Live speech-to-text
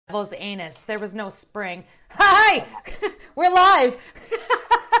devil's anus. There was no spring. Hi! We're live.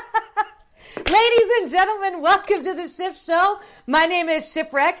 Ladies and gentlemen, welcome to the Ship Show. My name is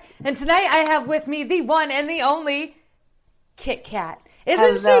Shipwreck, and tonight I have with me the one and the only Kit Kat.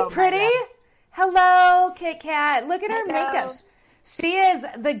 Isn't she pretty? Hello, Kit Kat. Look at her makeup. She is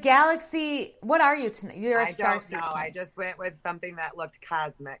the galaxy. What are you tonight? You're a starseed. I don't know. I just went with something that looked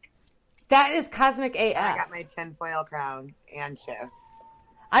cosmic. That is cosmic AF. I got my tinfoil crown and chair.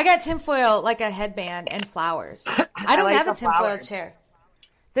 I got tinfoil, like a headband and flowers. I don't have a tinfoil chair.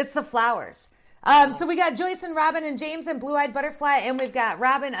 That's the flowers. So we got Joyce and Robin and James and Blue Eyed Butterfly, and we've got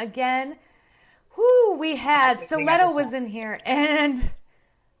Robin again. Whoo, we had Stiletto was in here, and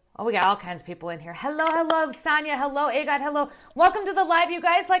we got all kinds of people in here. Hello, Sonia. Hello, Agod. Hello. Welcome to the live, you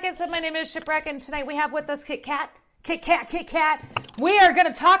guys. Like I said, my name is Shipwreck, and tonight we have with us Kit Kat. Kit Kat. We are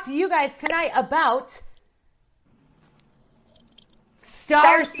going to talk to you guys tonight about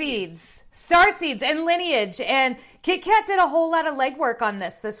Star seeds and lineage. And Kit Kat did a whole lot of legwork on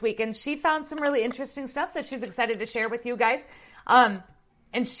this week, and she found some really interesting stuff that she's excited to share with you guys. And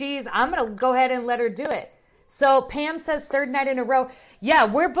I'm going to go ahead and let her do it. So Pam says third night in a row. Yeah,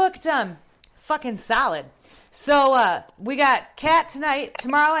 we're booked fucking solid. So we got Kat tonight.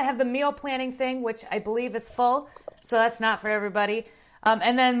 Tomorrow I have the meal planning thing, which I believe is full. So that's not for everybody.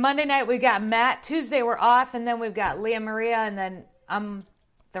 And then Monday night we got Matt. Tuesday we're off, and then we've got Leah Maria, and then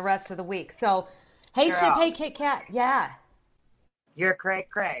the rest of the week. So, hey, Ship, hey, Kit Kat. Yeah. You're cray.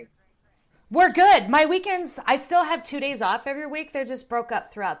 We're good. My weekends, I still have 2 days off every week. They're just broke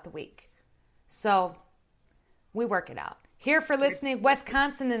up throughout the week. So, we work it out. Here for listening,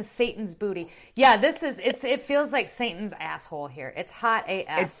 Wisconsin and Satan's booty. Yeah, it feels like Satan's asshole here. It's hot AF.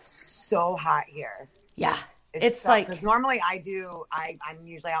 It's so hot here. Yeah. It's like. Because normally I'm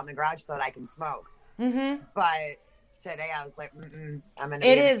usually out in the garage so that I can smoke. Mm-hmm. But today I was like, I'm going to be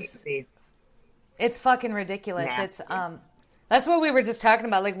in the AC. It's fucking ridiculous. Nasty. It's that's what we were just talking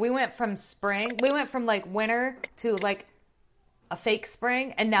about. Like, we went from like winter to like a fake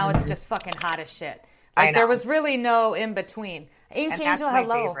spring, and now it's just fucking hot as shit. Like, there was really no in between. Ancient Angel, that's my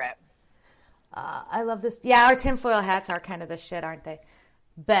hello. favorite. I love this. Yeah, our tinfoil hats are kind of the shit, aren't they?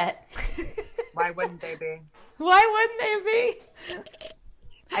 Bet. Why wouldn't they be? Why wouldn't they be?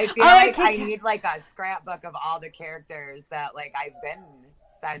 I feel like I need like a scrapbook of all the characters that like I've been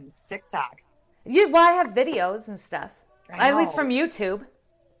since TikTok. I have videos and stuff. At least from YouTube.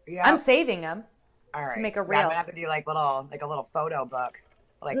 Yeah. I'm saving them. All right. To make a reel. I'm gonna have to do like a little photo book,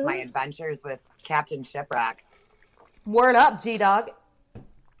 like my adventures with Captain Shipwreck. Word up, G-Dog.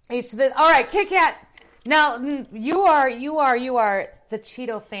 All right, Kit Kat. Now you are the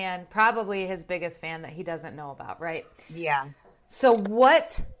Cheeto fan, probably his biggest fan that he doesn't know about, right? Yeah. So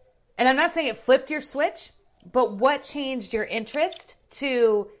what, and I'm not saying it flipped your switch, but what changed your interest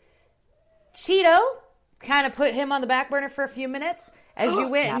to Cheeto? Kind of put him on the back burner for a few minutes as you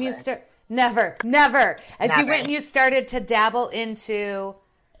went and you never. You went and you started to dabble into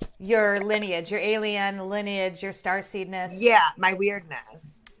your lineage, your alien lineage, your starseedness. Yeah, my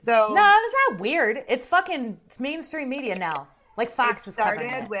weirdness. So no, it's not weird. It's mainstream media now. Like Fox is covering it.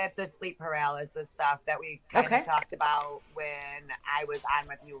 Started with the sleep paralysis stuff that we kind of talked about when I was on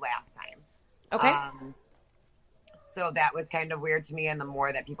with you last time. Okay. So that was kind of weird to me. And the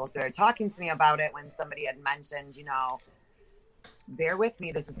more that people started talking to me about it, when somebody had mentioned, bear with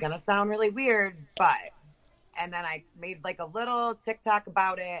me, this is going to sound really weird, and then I made like a little TikTok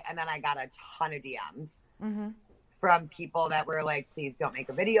about it. And then I got a ton of DMs from people that were like, please don't make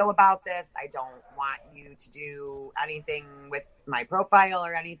a video about this. I don't want you to do anything with my profile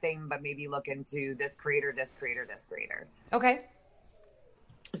or anything, but maybe look into this creator. Okay.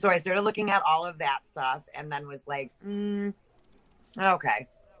 So I started looking at all of that stuff and then was like, okay.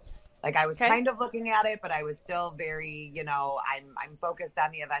 Like I was kind of looking at it, but I was still very, I'm focused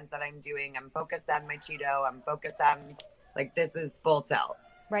on the events that I'm doing. I'm focused on my Cheeto. I'm focused on like, this is full tilt.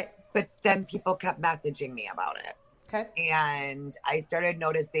 Right. But then people kept messaging me about it. Okay. And I started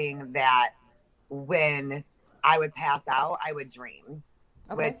noticing that when I would pass out, I would dream,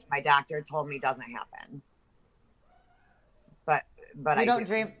 which my doctor told me doesn't happen. But you don't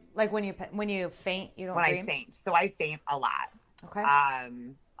dream like when you faint. You don't dream. When I faint, so I faint a lot. Okay.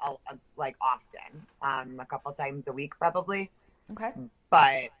 Like often, a couple times a week probably. Okay.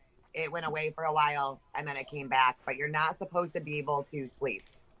 But it went away for a while and then it came back. But you're not supposed to be able to sleep.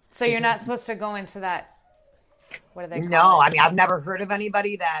 So you're not supposed to go into that. What do they call it? No, I mean, I've never heard of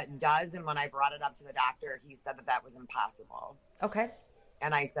anybody that does. And when I brought it up to the doctor, he said that was impossible. Okay.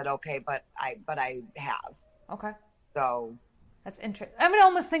 And I said, okay, but I have. Okay. So. That's interesting. I would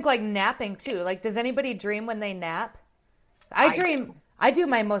almost think like napping too. Like, does anybody dream when they nap? I I do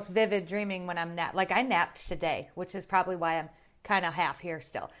my most vivid dreaming when I'm like I napped today, which is probably why I'm kind of half here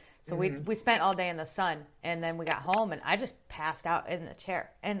still. So we spent all day in the sun, and then we got home, and I just passed out in the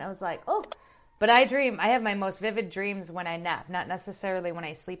chair, and I was like, oh. But I have my most vivid dreams when I nap, not necessarily when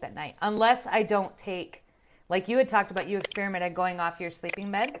I sleep at night, unless I don't take, like you had talked about, you experimented going off your sleeping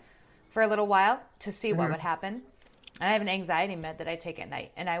med for a little while to see what would happen. And I have an anxiety med that I take at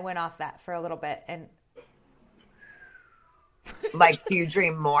night, and I went off that for a little bit, and like, do you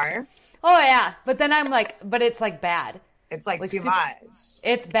dream more? Oh yeah, but then I'm like, but it's like bad. It's like too much.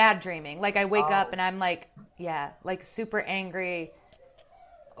 It's bad dreaming. Like I wake up and I'm like, yeah, like super angry.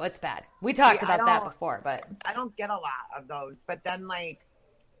 Oh, it's bad. We talked about that before, but I don't get a lot of those. But then, like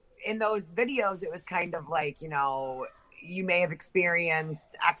in those videos, it was kind of like, you know, you may have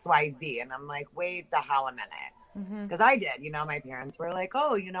experienced X, Y, Z, and I'm like, wait the hell a minute. Because I did, you know, my parents were like,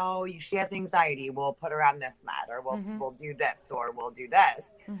 oh, you know, she has anxiety. We'll put her on this med, or we'll do this, or we'll do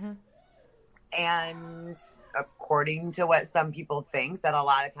this. And according to what some people think, that a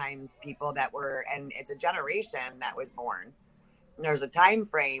lot of times people that were, and it's a generation that was born, there's a time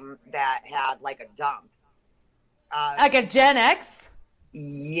frame that had like a dump. Like a Gen X?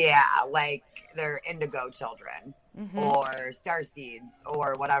 Yeah, like they're indigo children or star seeds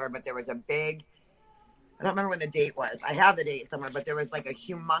or whatever. But there was a big, I don't remember when the date was. I have the date somewhere, but there was like a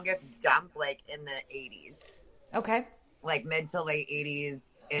humongous dump like in the 80s. Okay. Like mid to late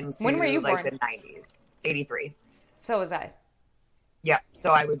 80s into when were you like born? The 90s. 83. So was I. Yep. So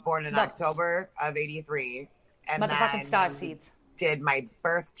I was born in October of 83. And motherfucking star seeds. Did my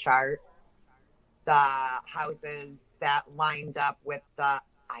birth chart, the houses that lined up with the,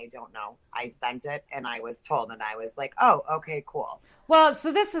 I don't know. I sent it and I was told, and I was like, oh, okay, cool. Well,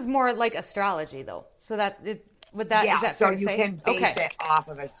 so this is more like astrology though. So that it with that, yeah, is that so fair to you say? can base it off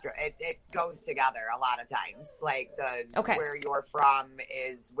of it goes together a lot of times. Like where you're from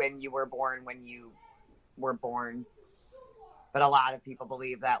is when you were born, But a lot of people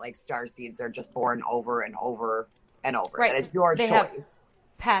believe that like star seeds are just born over and over and over. Right. And it's your choice. Have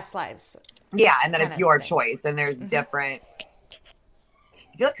past lives. Yeah, and then it's your choice. And there's different.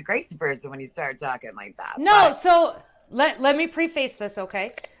 You feel like a crazy person when you start talking like that. No, so let me preface this,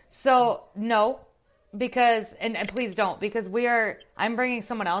 okay? So no, because and please don't, because I'm bringing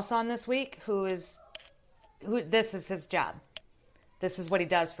someone else on this week who this is his job. This is what he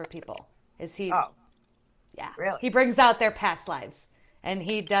does for people. Oh. Yeah. Really? He brings out their past lives and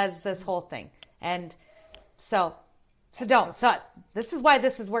he does this whole thing. And so don't. So this is why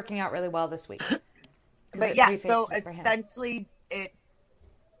this is working out really well this week. But yeah, so essentially it's,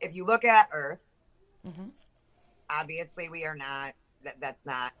 if you look at Earth, obviously we are not, that's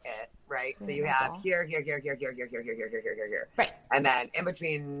not it, right? So you have here. Right. And then in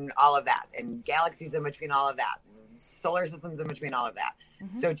between all of that, and galaxies in between all of that, and solar systems in between all of that.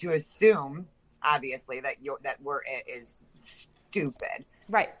 So to assume, obviously, that we're it is stupid.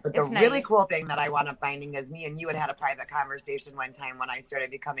 Right. But the really cool thing that I wound up finding is me and you had a private conversation one time when I started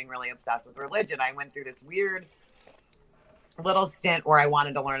becoming really obsessed with religion. I went through this weird little stint where I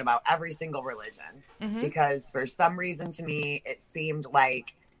wanted to learn about every single religion because for some reason to me it seemed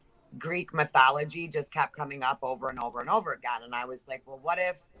like Greek mythology just kept coming up over and over and over again, and I was like, well, what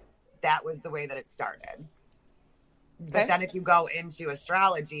if that was the way that it started? But then if you go into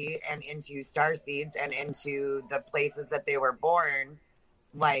astrology and into star seeds and into the places that they were born,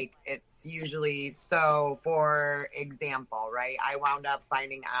 like it's usually, so for example, right, I wound up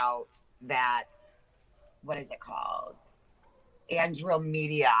finding out that, what is it called?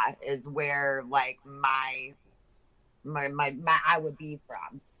 Andromedia is where like my I would be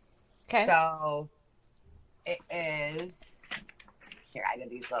from. Okay. So it is, here, I did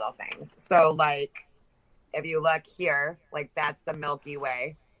these little things. So like, if you look here, like that's the Milky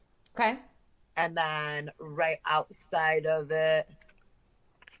Way. Okay. And then right outside of it,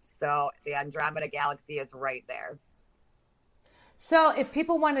 so the Andromeda Galaxy is right there. So if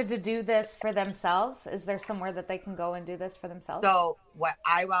people wanted to do this for themselves, is there somewhere that they can go and do this for themselves? So what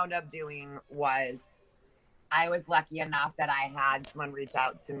I wound up doing was, I was lucky enough that I had someone reach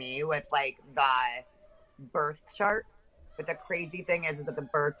out to me with like the birth chart. But the crazy thing is that the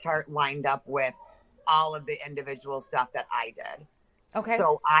birth chart lined up with all of the individual stuff that I did. Okay.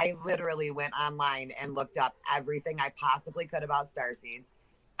 So I literally went online and looked up everything I possibly could about starseeds,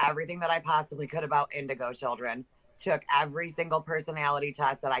 everything that I possibly could about indigo children, took every single personality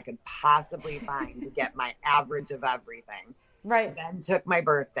test that I could possibly find to get my average of everything. Right. Then took my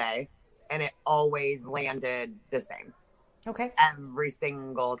birthday, and it always landed the same. Okay. Every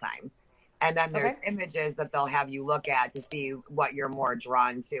single time. And then there's images that they'll have you look at to see what you're more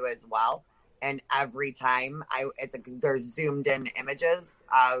drawn to as well. And every time there's zoomed in images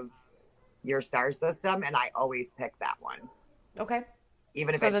of your star system, and I always pick that one. Okay.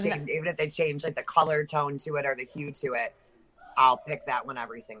 Even if even if they change like the color tone to it or the hue to it, I'll pick that one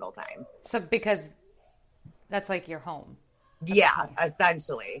every single time. So because that's like your home. Yeah,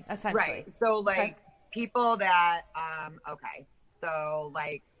 essentially. Right. So like people that okay. So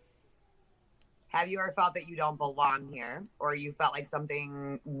like, have you ever felt that you don't belong here, or you felt like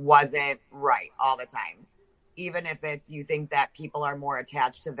something wasn't right all the time? Even if it's you think that people are more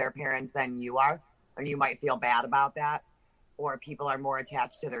attached to their parents than you are, and you might feel bad about that, or people are more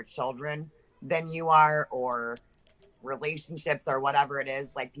attached to their children than you are, or relationships or whatever it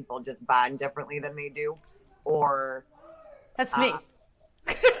is, like people just bond differently than they do, or that's me.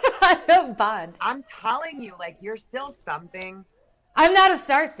 I don't bond. I'm telling you, like, you're still something. I'm not a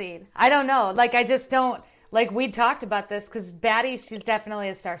starseed. I don't know. Like, I just don't, like, we talked about this because Batty, she's definitely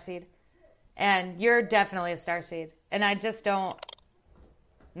a starseed. And you're definitely a starseed. And I just don't,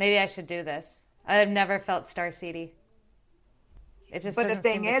 maybe I should do this. I've never felt starseedy. It just But the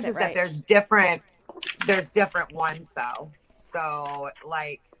thing is right. that there's different ones though. So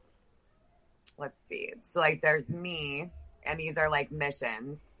like, let's see. So like there's me, and these are like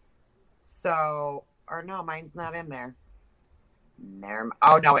missions. So, or no, mine's not in there.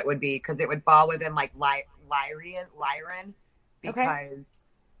 Oh no, it would be, because it would fall within like Lyran, because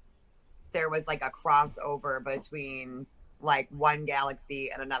there was like a crossover between like one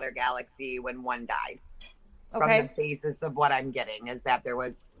galaxy and another galaxy when one died. From the basis of what I'm getting is that there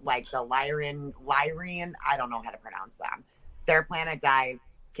was like the Lyrian, I don't know how to pronounce them. Their planet died,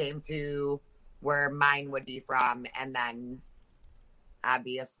 came to where mine would be from, and then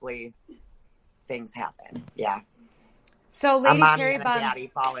obviously things happen. Yeah. So Lady Cherry Bomb and a daddy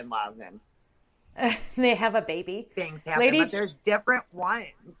fall in love, and they have a baby. Things happen, but there's different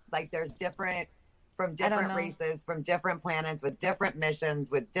ones. Like there's different from different races, from different planets, with different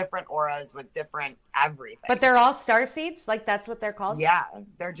missions, with different auras, with different everything. But they're all starseeds? Like that's what they're called? Yeah,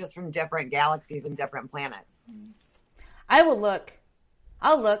 they're just from different galaxies and different planets. I will look.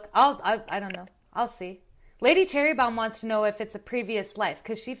 I'll look. I don't know. I'll see. Lady Cherry Bomb wants to know if it's a previous life,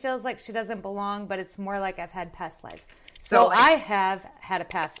 because she feels like she doesn't belong, but it's more like I've had past lives. So like, I have had a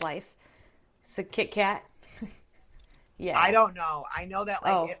past life. So Kit Kat. Yeah. I don't know. I know that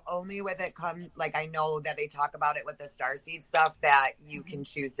like it only with it comes, like I know that they talk about it with the starseed stuff, that you can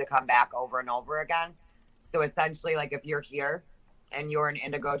choose to come back over and over again. So essentially, like if you're here and you're an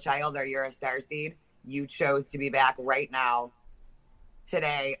indigo child or you're a starseed, you chose to be back right now,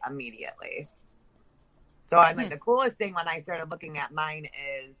 today, immediately. So I'm like, the coolest thing when I started looking at mine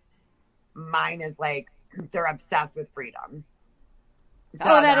is like they're obsessed with freedom. So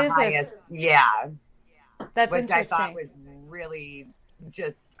that is highest, yeah. That's which interesting. I thought was really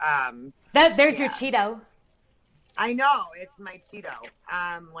just there's your Cheeto. I know, it's my Cheeto.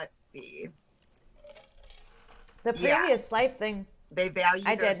 Let's see. The previous life thing. They value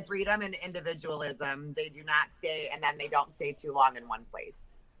their freedom and individualism. They do not stay, and then they don't stay too long in one place.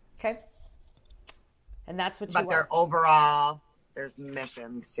 Okay. And that's what you want. But they're overall, there's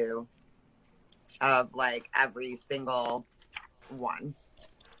missions too, of like every single one.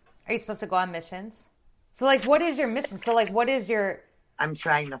 Are you supposed to go on missions? So like, what is your mission? So like, what is your... I'm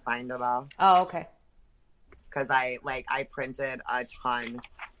trying to find it all. Oh, okay. Because I printed a ton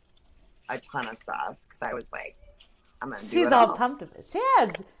of stuff. Because I was like, I'm going to do it all. She's all pumped with it. She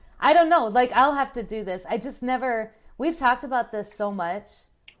has. I don't know. Like, I'll have to do this. I just never... We've talked about this so much.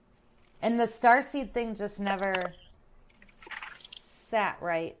 And the starseed thing just never sat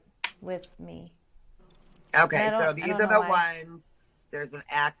right with me. Okay, so these are the ones. There's an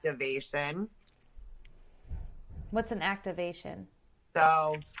activation. What's an activation?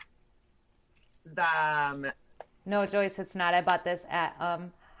 So, the... No, Joyce, it's not. I bought this at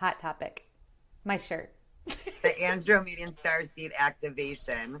Hot Topic. My shirt. The Andromedian starseed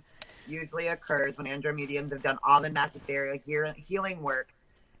activation usually occurs when Andromedians have done all the necessary healing work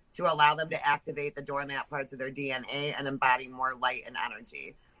to allow them to activate the dormant parts of their DNA and embody more light and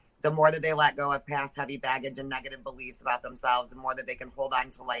energy. The more that they let go of past heavy baggage and negative beliefs about themselves, the more that they can hold on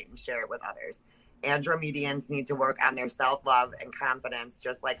to light and share it with others. Andromedians need to work on their self-love and confidence,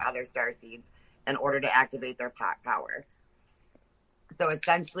 just like other starseeds, in order to activate their power. So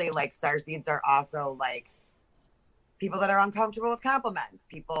essentially, like, starseeds are also like people that are uncomfortable with compliments,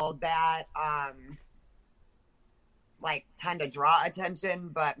 people that like tend to draw attention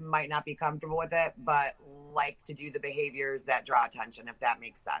but might not be comfortable with it, but like to do the behaviors that draw attention, if that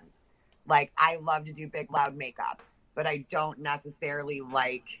makes sense. Like, I love to do big loud makeup, but I don't necessarily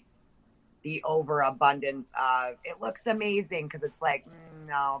like the overabundance of it looks amazing, because it's like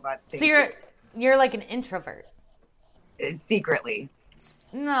no, but so You're like an introvert. Secretly.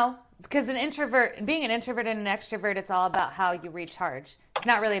 No, because being an introvert and an extrovert, it's all about how you recharge. It's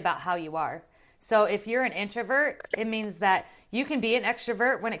not really about how you are. So if you're an introvert, it means that you can be an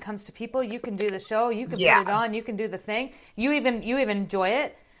extrovert when it comes to people. You can do the show. You can put it on. You can do the thing. You even enjoy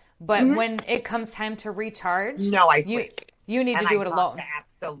it. But when it comes time to recharge, no, I sleep. You need to do it alone.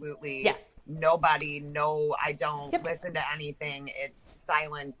 Absolutely. Yeah. Nobody. No, I don't listen to anything. It's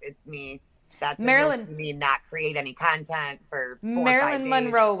silence. It's me. That's Marilyn. Me not create any content for 4 or 5 Marilyn days.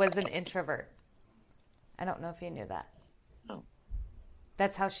 Monroe was an introvert. I don't know if you knew that. Oh.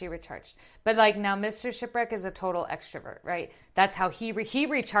 That's how she recharged. But like now, Mr. Shipwreck is a total extrovert, right? That's how he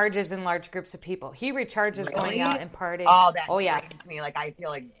recharges in large groups of people. He recharges going out and partying. Oh, that drains me. Like I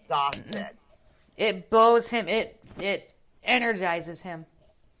feel exhausted. It blows him. It energizes him.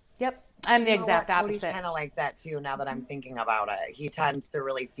 Yep, I'm the exact opposite. He's kind of like that too. Now that I'm thinking about it, he tends to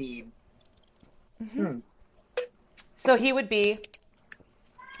really feed. So he would be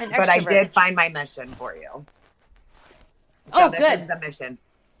an extrovert. But I did find my mission for you. So this is the mission.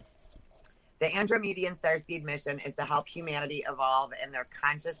 The Andromedian Starseed mission is to help humanity evolve in their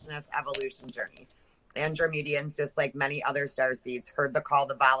consciousness evolution journey. Andromedians, just like many other starseeds, heard the call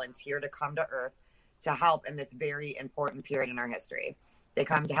to volunteer to come to Earth to help in this very important period in our history. They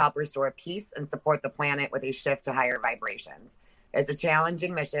come to help restore peace and support the planet with a shift to higher vibrations. It's a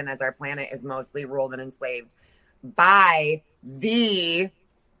challenging mission as our planet is mostly ruled and enslaved by the,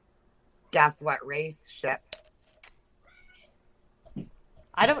 guess what race ship?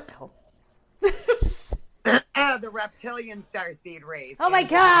 I don't know. The reptilian starseed race. Oh my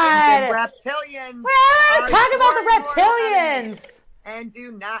God. Reptilians. Talk about the reptilians. And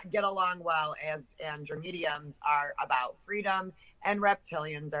do not get along well, as Andromedians are about freedom and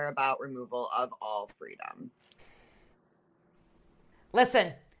reptilians are about removal of all freedom.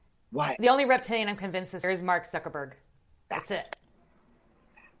 Listen. What? The only reptilian I'm convinced is Mark Zuckerberg. Facts. That's it.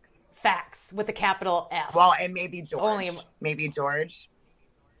 Facts with a capital F. Well, and maybe George. Maybe George.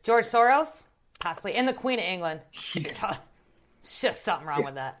 George Soros? Possibly. And the Queen of England. It's just something wrong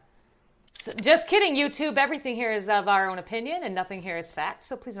with that. So, just kidding, YouTube. Everything here is of our own opinion and nothing here is fact.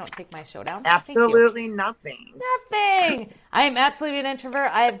 So please don't take my show down. Absolutely nothing. Nothing. I am absolutely an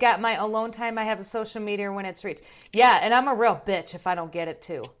introvert. I have got my alone time. I have a social media when it's reached. Yeah, and I'm a real bitch if I don't get it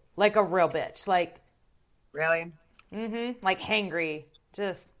too. Like a real bitch. Like. Really? Like hangry.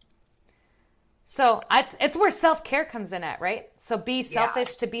 Just. So it's where self-care comes in at, right? So be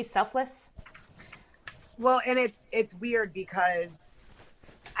selfish to be selfless. Well, and it's weird because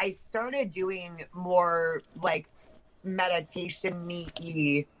I started doing more like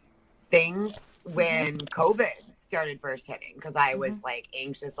meditation-y things when COVID started first hitting because I was like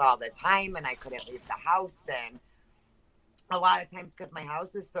anxious all the time and I couldn't leave the house. And a lot of times because my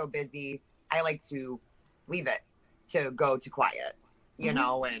house is so busy, I like to leave it to go to quiet, you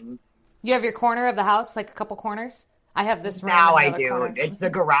know, and... You have your corner of the house, like a couple corners? I have this room. Now I do. Corner. It's the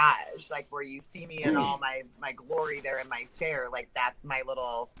garage, like where you see me in all my glory there in my chair. Like that's my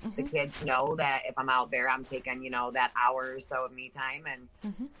little, the kids know that if I'm out there, I'm taking, that hour or so of me time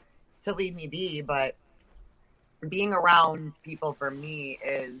and to leave me be. But being around people for me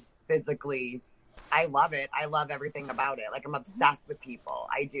is physically, I love it. I love everything about it. Like I'm obsessed with people.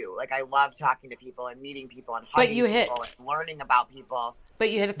 I do. Like I love talking to people and meeting people and hugging people and learning about people. But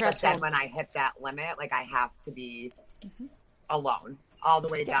you hit a threshold. But then when I hit that limit, like I have to be alone, all the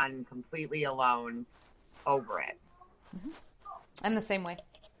way done, completely alone, over it. I'm the same way.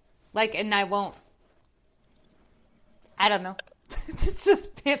 Like, and I won't. I don't know. It's just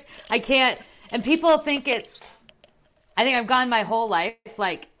I can't. And people think I think I've gone my whole life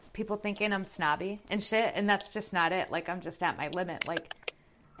like. People thinking I'm snobby and shit, and that's just not it. Like, I'm just at my limit. Like,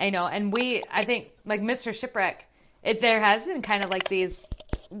 I know. And I think, like, Mr. Shipwreck, there has been kind of like these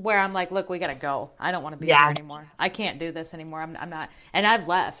where I'm like, look, we got to go. I don't want to be here anymore. I can't do this anymore. I'm not. And I've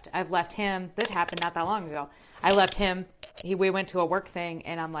left him. That happened not that long ago. I left him. We went to a work thing,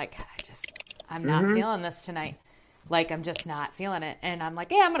 and I'm like, I'm not feeling this tonight. Like, I'm just not feeling it. And I'm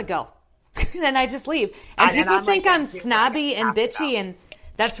like, yeah, I'm going to go. Then I just leave. And people think I'm snobby and bitchy and...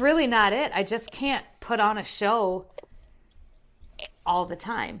 That's really not it. I just can't put on a show all the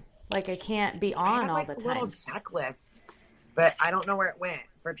time. Like I can't be on all the time. I have a little checklist, but I don't know where it went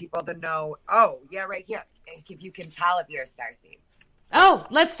for people to know. Oh, yeah, right here. If you can tell if you're a starseed. Oh,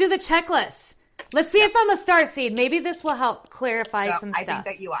 let's do the checklist. Let's see if I'm a starseed. Maybe this will help clarify some stuff. I think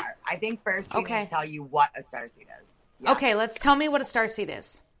that you are. I think first we need to tell you what a starseed is. Yes. Okay, let's tell me what a starseed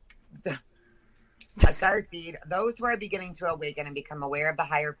is. A starseed, those who are beginning to awaken and become aware of the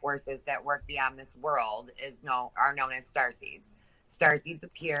higher forces that work beyond this world are known as starseeds. Starseeds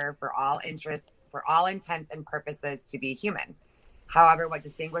appear for all intents and purposes to be human. However, what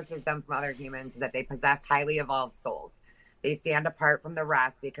distinguishes them from other humans is that they possess highly evolved souls. They stand apart from the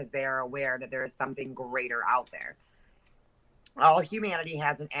rest because they are aware that there is something greater out there. All humanity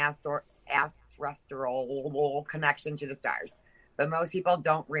has an ancestral connection to the stars, but most people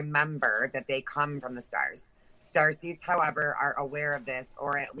don't remember that they come from the stars. Starseeds, however, are aware of this,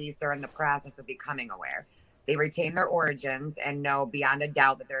 or at least are in the process of becoming aware. They retain their origins and know beyond a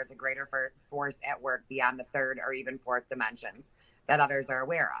doubt that there is a greater force at work beyond the third or even fourth dimensions that others are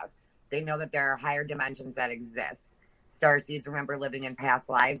aware of. They know that there are higher dimensions that exist. Starseeds remember living in past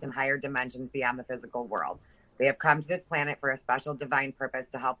lives and higher dimensions beyond the physical world. They have come to this planet for a special divine purpose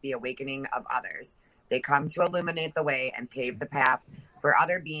to help the awakening of others. They come to illuminate the way and pave the path for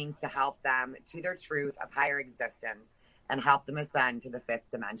other beings to help them to their truth of higher existence and help them ascend to the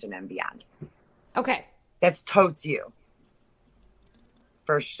fifth dimension and beyond. Okay. That's totes you.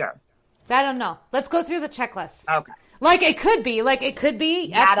 For sure. I don't know. Let's go through the checklist. Okay. Like it could be.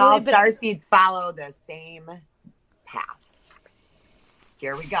 Not all starseeds follow the same path.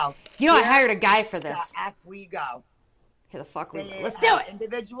 Here we go. I hired a guy for this. The F we go. Here the fuck we go. Let's do it.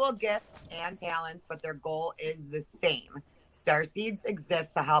 Individual gifts and talents, but their goal is the same. Starseeds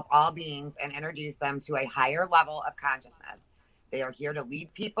exist to help all beings and introduce them to a higher level of consciousness. They are here to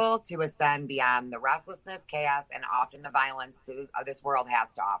lead people to ascend beyond the restlessness, chaos, and often the violence this world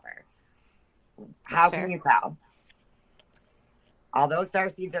has to offer. How can you tell? Although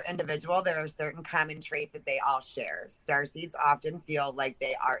starseeds are individual, there are certain common traits that they all share. Starseeds often feel like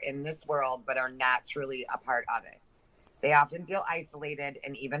they are in this world, but are not truly a part of it. They often feel isolated,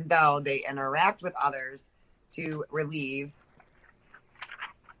 and even though they interact with others to relieve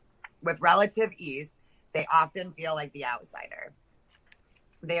with relative ease, they often feel like the outsider.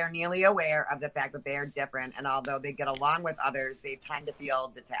 They are nearly aware of the fact that they are different, and although they get along with others, they tend to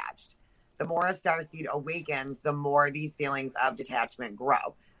feel detached. The more a starseed awakens, the more these feelings of detachment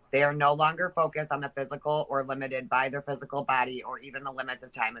grow. They are no longer focused on the physical or limited by their physical body or even the limits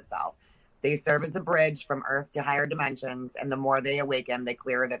of time itself. They serve as a bridge from Earth to higher dimensions, and the more they awaken, the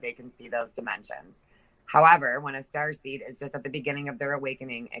clearer that they can see those dimensions. However, when a starseed is just at the beginning of their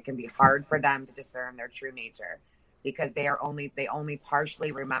awakening, it can be hard for them to discern their true nature because they only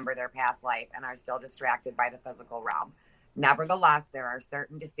partially remember their past life and are still distracted by the physical realm. Nevertheless, there are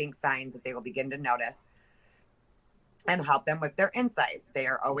certain distinct signs that they will begin to notice and help them with their insight. They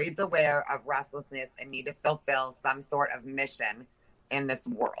are always aware of restlessness and need to fulfill some sort of mission in this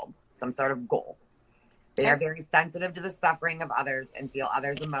world, some sort of goal. They are very sensitive to the suffering of others and feel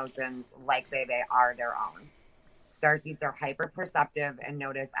others' emotions like they are their own. Starseeds are hyper-perceptive and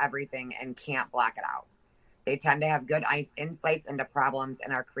notice everything and can't block it out. They tend to have good insights into problems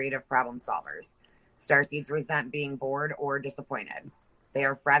and are creative problem solvers. Starseeds resent being bored or disappointed. They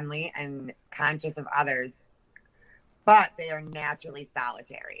are friendly and conscious of others, but they are naturally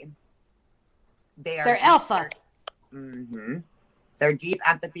solitary. They're alpha. Mm-hmm. Their deep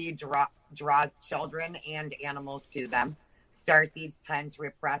empathy draws children and animals to them. Starseeds tend to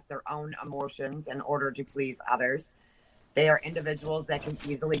repress their own emotions in order to please others. They are individuals that can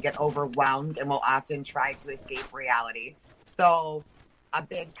easily get overwhelmed and will often try to escape reality. So a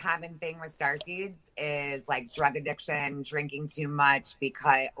big common thing with starseeds is like drug addiction, drinking too much,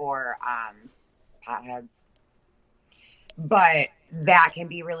 or potheads. But that can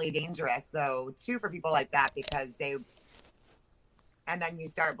be really dangerous, though, too, for people like that, because and then you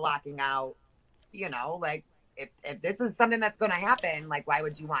start blocking out, like if this is something that's going to happen, like why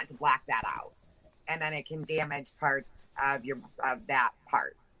would you want to block that out? And then it can damage parts of that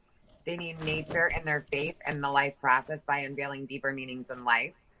part. They need nature and their faith and the life process by unveiling deeper meanings in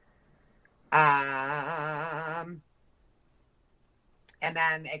life. And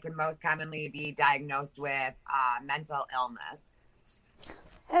then it can most commonly be diagnosed with mental illness.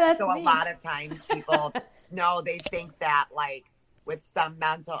 So a lot of times people they think that like with some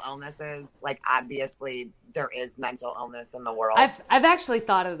mental illnesses, like obviously there is mental illness in the world. I've actually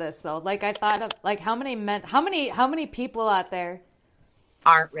thought of this though. Like I thought of like how many people out there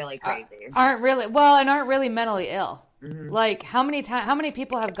aren't really crazy, aren't really mentally ill. Mm-hmm. Like how many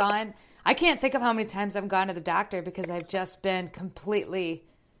people have gone? I can't think of how many times I've gone to the doctor because I've just been completely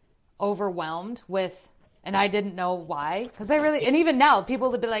overwhelmed with, and I didn't know why. And even now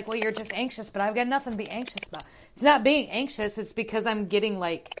people would be like, well, you're just anxious, but I've got nothing to be anxious about. It's not being anxious. It's because I'm getting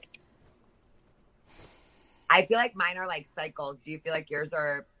like, I feel like mine are like cycles. Do you feel like yours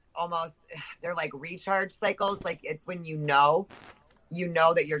are they're like recharge cycles? Like it's when you know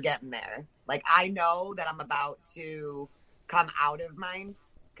that you're getting there. Like I know that I'm about to come out of mine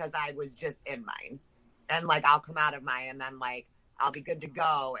because I was just in mine. And like I'll come out of mine and then like I'll be good to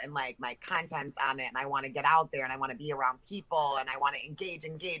go. And like my content's on it and I want to get out there and I want to be around people and I want to engage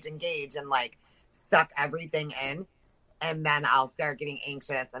and like suck everything in. And then I'll start getting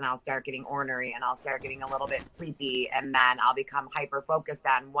anxious and I'll start getting ornery and I'll start getting a little bit sleepy. And then I'll become hyper focused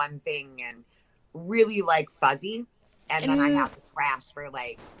on one thing and really like fuzzy. And then I have to crash for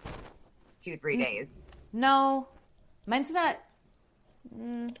like 2-3 days. No, mine's not.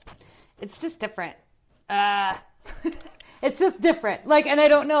 It's just different. It's just different. Like, and I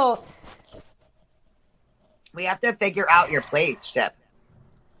don't know. We have to figure out your place, Ship.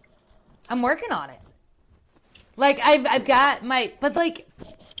 I'm working on it. Like, I've got my, but like,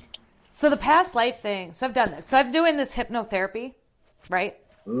 so the past life thing. So I've done this. So I'm doing this hypnotherapy, right?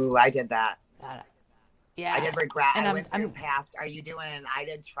 Ooh, I did that. Yeah. I did regret. And I went through past. Are you doing? I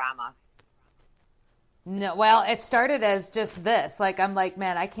did trauma. No, well, it started as just this. Like, I'm like,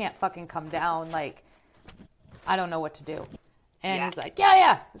 man, I can't fucking come down. Like, I don't know what to do. And he's like,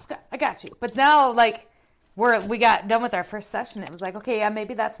 yeah, I got you. But now, like, we got done with our first session. It was like, okay, yeah,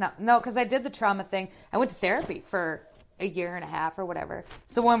 maybe that's not. No, because I did the trauma thing. I went to therapy for a year and a half or whatever.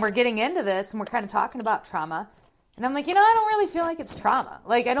 So when we're getting into this and we're kind of talking about trauma, and I'm like, I don't really feel like it's trauma.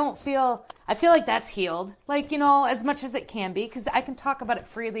 Like, I feel like that's healed. Like, as much as it can be, because I can talk about it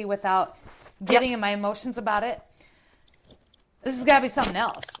freely without getting in my emotions about it. This has got to be something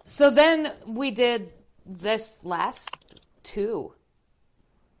else. So then we did this last 2.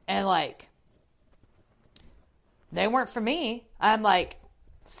 And, like, they weren't for me. I'm, like,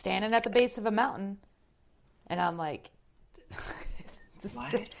 standing at the base of a mountain. And I'm, like...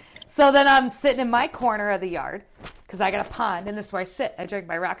 What? So then I'm sitting in my corner of the yard because I got a pond. And this is where I sit. I drink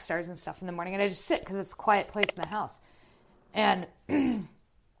my rock stars and stuff in the morning. And I just sit because it's a quiet place in the house. And...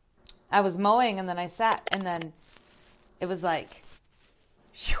 I was mowing and then I sat and then it was like,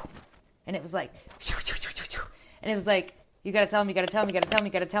 and it was like, and it was like, you got to tell him, you got to tell him, you got to tell him,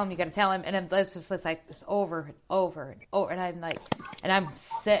 you got to tell him, you got to tell him. And then it's just like this over and over and over. And I'm like, and I'm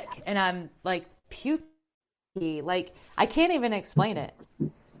sick and I'm like pukey. Like, I can't even explain it.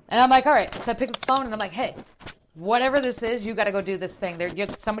 And I'm like, all right. So I pick up the phone and I'm like, hey, whatever this is, you got to go do this thing.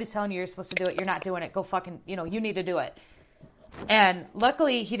 Somebody's telling you you're supposed to do it. You're not doing it. Go fucking, you need to do it. And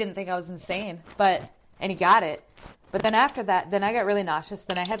luckily, he didn't think I was insane, and he got it. But then after that, then I got really nauseous.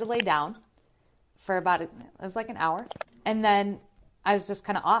 Then I had to lay down for it was like an hour. And then I was just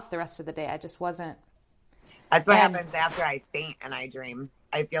kind of off the rest of the day. I just wasn't. That's what happens after I faint and I dream.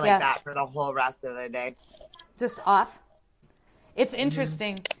 I feel like that for the whole rest of the day. Just off. It's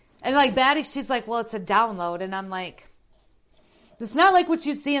interesting. And like Batty, she's like, well, it's a download. And I'm like, it's not like what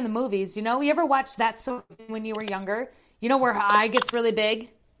you see in the movies. You ever watch that sort of thing when you were younger? Where her eye gets really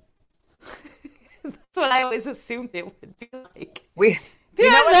big? That's what I always assumed it would be like.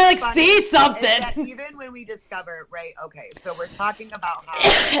 See something. Even when we discover, right, okay, so we're talking about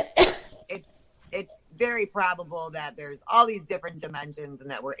how it's very probable that there's all these different dimensions and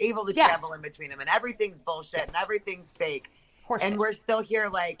that we're able to travel in between them and everything's bullshit and everything's fake. Horseshit. And we're still here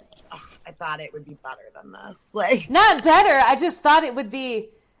like, I thought it would be better than this. Like, not better. I just thought it would be.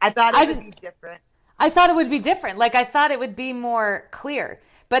 I thought it would be different. I thought it would be different. Like, I thought it would be more clear.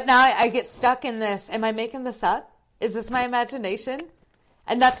 But now I get stuck in this. Am I making this up? Is this my imagination?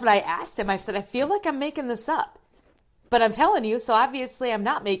 And that's what I asked him. I said, I feel like I'm making this up. But I'm telling you, so obviously I'm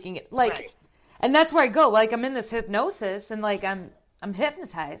not making it. Like, right. And that's where I go. Like, I'm in this hypnosis, and, like, I'm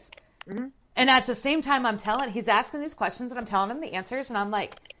hypnotized. Mm-hmm. And at the same time, he's asking these questions, and I'm telling him the answers, and I'm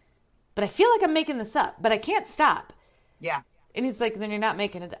like, but I feel like I'm making this up. But I can't stop. Yeah. And he's like, then you're not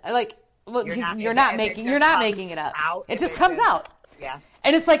making it. Like... Well, you're not making it up. It just comes out. Yeah.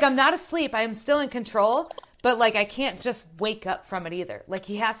 And it's like I'm not asleep. I am still in control, but like I can't just wake up from it either. Like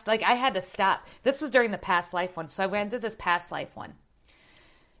I had to stop. This was during the past life one. So I went to this past life one.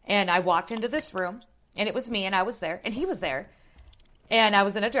 And I walked into this room and it was me and I was there and he was there. And I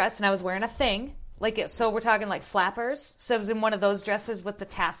was in a dress and I was wearing a thing. So we're talking like flappers. So I was in one of those dresses with the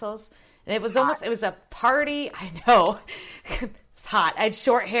tassels. And it was it was a party. I know. It's hot. I had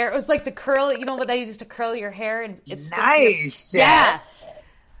short hair. It was like the curl, what they used to curl your hair and it's nice. Yeah.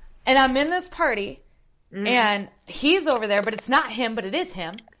 And I'm in this party and he's over there, but it's not him, but it is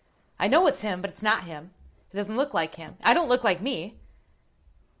him. I know it's him, but it's not him. It doesn't look like him. I don't look like me.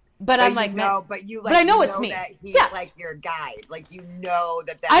 But I'm like, no, but I know it's me. That he's like your guide. Like,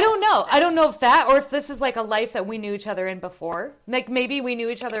 that. I don't know. I don't know if that or if this is like a life that we knew each other in before. Like maybe we knew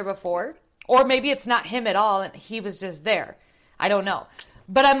each other before, or maybe it's not him at all and he was just there. I don't know.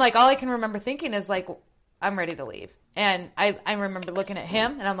 But I'm like, all I can remember thinking is like, I'm ready to leave. And I remember looking at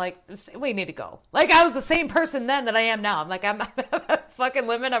him and I'm like, we need to go. Like I was the same person then that I am now. I'm like, I'm not fucking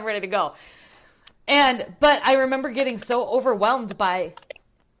limit. I'm ready to go. But I remember getting so overwhelmed by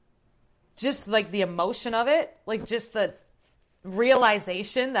just like the emotion of it, like just the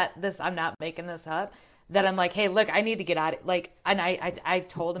realization that I'm not making this up, that I'm like, hey, look, I need to get out. Like, and I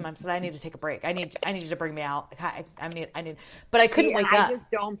told him, I said, I need to take a break. I need you to bring me out. I need, but I couldn't wake up. I just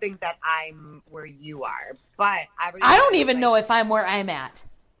don't think that I'm where you are, but I don't even know if I'm where I'm at.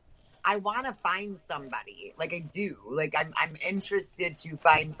 I want to find somebody, like I do. Like I'm interested to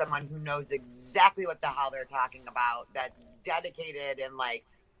find someone who knows exactly what the hell they're talking about, that's dedicated and like,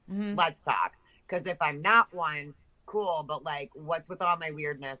 let's talk. Because if I'm not one, cool, but like, what's with all my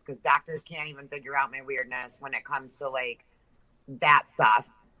weirdness? Because doctors can't even figure out my weirdness when it comes to like that stuff.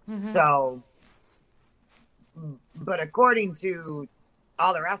 So, but according to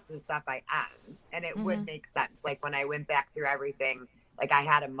all the rest of the stuff, I am, and it would make sense. Like when I went back through everything, like I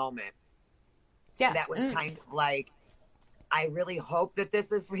had a moment that was kind of like, I really hope that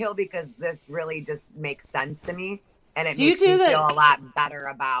this is real, because this really just makes sense to me. And it makes me feel a lot better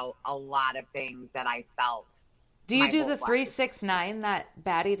about a lot of things that I felt. Do you do the 369 that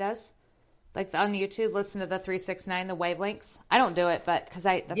Batty does? Like on YouTube, listen to the 369, the wavelengths? I don't do it, but because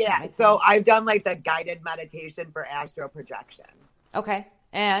I've done like the guided meditation for astral projection. Okay.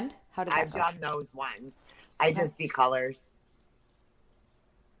 And how did that I've done those ones. I just see colors.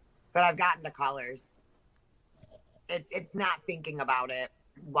 But I've gotten to colors. It's not thinking about it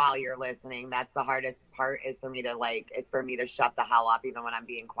while you're listening. That's the hardest part, is for me to shut the hell up even when I'm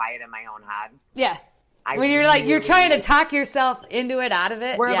being quiet in my own head. Yeah. When you're like, you're trying to talk yourself into it, out of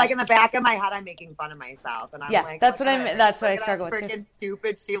it. Where like in the back of my head, I'm making fun of myself. And I'm like, that's what I struggle with too. Freaking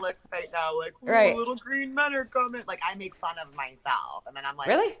stupid she looks right now. Like, right. Little green men are coming. Like, I make fun of myself. And then I'm like,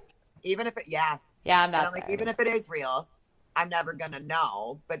 really? Even if it, yeah, I'm not. I'm like, even if it is real, I'm never going to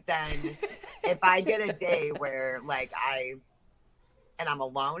know. But then if I get a day where like I'm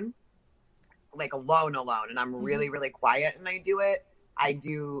alone, like alone, and I'm really, really quiet and I do it, I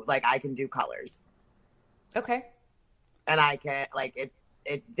can do colors. Okay. And I can, like,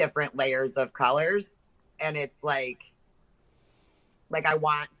 it's different layers of colors, and it's like I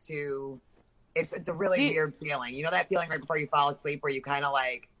want to, it's a really weird feeling. You know that feeling right before you fall asleep where you kind of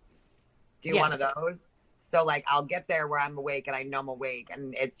like do one of those? So like I'll get there where I'm awake and I know I'm awake,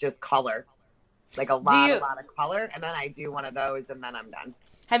 and it's just color. Like a lot of color, and then I do one of those and then I'm done.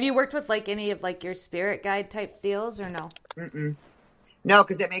 Have you worked with like any of like your spirit guide type deals or no? No,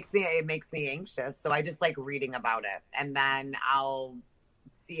 because it makes me anxious. So I just like reading about it, and then I'll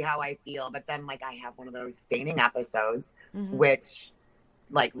see how I feel. But then like I have one of those fainting episodes, which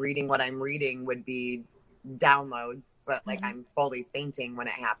like reading what I'm reading would be downloads, but like I'm fully fainting when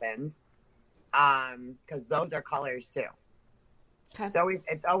it happens. Because those are colors too. Okay.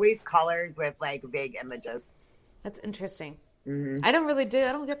 It's always colors with like vague images. That's interesting. I don't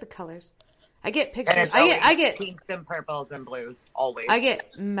get the colors. I get pictures. I get pinks and purples and blues always. I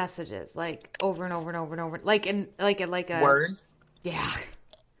get messages like over and over and over and over, like a words. Yeah,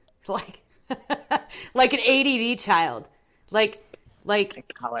 like like an ADD child. Like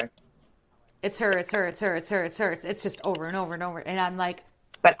color. It's her. It's just over and over and over, and I'm like,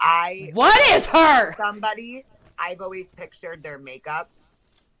 but what is her? Somebody I've always pictured their makeup.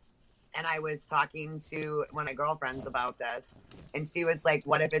 And I was talking to one of my girlfriends about this, and she was like,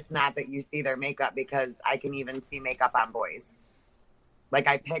 what if it's not that you see their makeup? Because I can even see makeup on boys. Like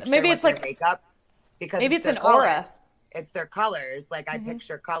I picture maybe it's like makeup, because maybe it's an aura. It's their colors. Like I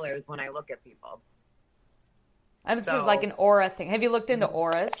picture colors when I look at people. This is like an aura thing. Have you looked into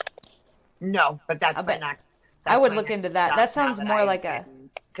auras? No, but that's my next. I would look into that. That sounds more like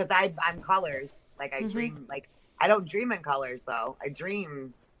because I'm colors. Like I dream. Like I don't dream in colors though. I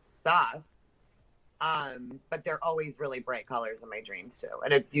dream stuff, but they're always really bright colors in my dreams too,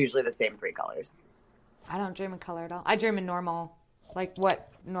 and it's usually the same 3 colors. I don't dream in color at all. I dream in normal, like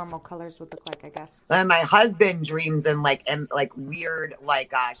what normal colors would look like, I guess. And my husband dreams in like weird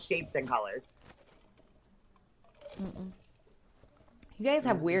like shapes and colors. You guys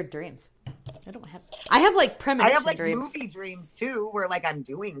have weird dreams. I have like premonition I have like dreams. Movie dreams too, where like I'm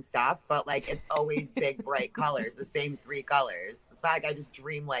doing stuff, but like it's always big bright colors, the same 3 colors. It's not like I just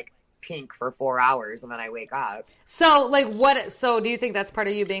dream like pink for 4 hours and then I wake up. So like so do you think that's part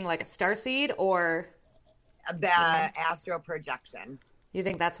of you being like a starseed, or the astral projection? You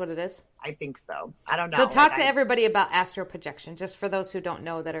think that's what it is? I think so. I don't know. So talk to everybody about astral projection, just for those who don't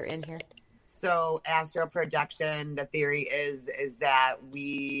know that are in here. So astral projection, the theory is that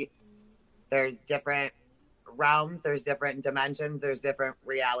there's different realms, there's different dimensions, there's different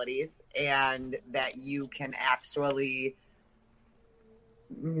realities, and that you can actually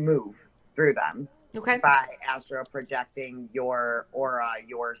move through them by astral projecting your aura,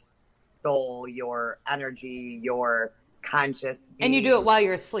 your soul, your energy, your conscious being. And you do it while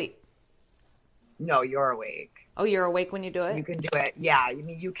you're asleep? No, you're awake. Oh, you're awake when you do it? You can do it. Yeah. I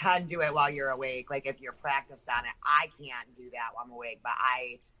mean, you can do it while you're awake. Like if you're practiced on it. I can't do that while I'm awake, but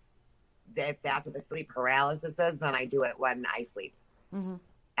if that's what the sleep paralysis is, then I do it when I sleep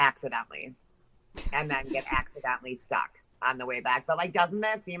accidentally and then get accidentally stuck on the way back. But like, doesn't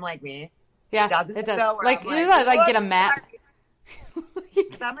that seem like me? Yeah, doesn't it does. Though, like, you like get a map.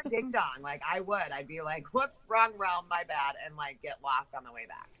 I'm a ding dong. Like I would. I'd be like, whoops, wrong realm, my bad. And like get lost on the way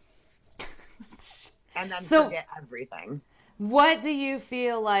back. And then forget everything. What do you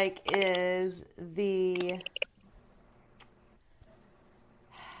feel like is the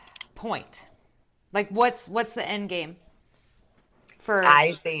point? Like, what's the end game?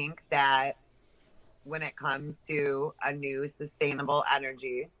 I think that when it comes to a new sustainable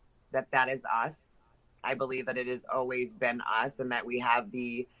energy, that is us. I believe that it has always been us and that we have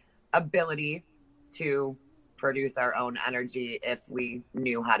the ability to produce our own energy if we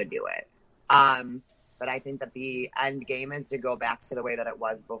knew how to do it. But I think that the end game is to go back to the way that it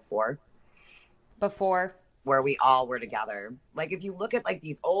was before. Where we all were together. Like if you look at like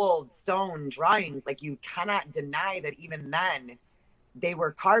these old stone drawings, like you cannot deny that even then they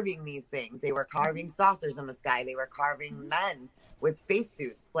were carving these things. They were carving saucers in the sky. They were carving men with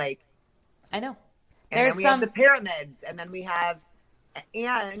spacesuits. Like I know. And then we have the pyramids, and then we have,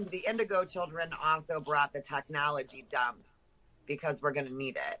 and the Indigo Children also brought the technology dump because we're going to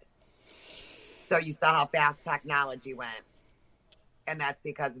need it. So you saw how fast technology went, and that's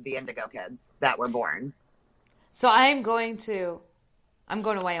because of the Indigo kids that were born. So I'm going to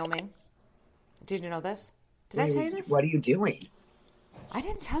Wyoming. Did you know this? Did I tell you this? What are you doing? I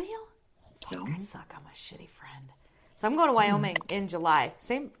didn't tell you? Fuck, I suck. I'm a shitty friend. So I'm going to Wyoming in July.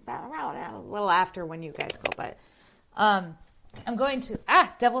 Around a little after when you guys go, but I'm going to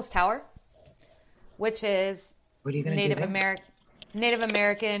Devil's Tower, which is Native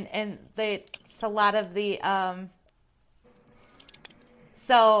American, and it's a lot of the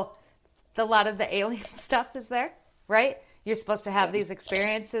alien stuff is there, right? You're supposed to have these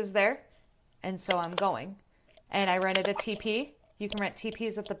experiences there, and so I'm going, and I rented a teepee. You can rent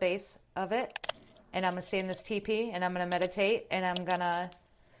teepees at the base of it. And I'm going to stay in this teepee, and I'm going to meditate, and I'm going to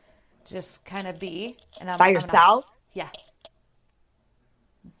just kind of be. And By yourself? Yeah.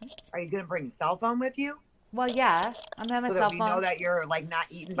 Are you going to bring a cell phone with you? Well, yeah. I'm going to have my cell phone. So that we know that you're, like, not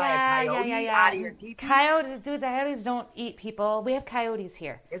eaten by a coyote out of your teepee? The coyotes don't eat people. We have coyotes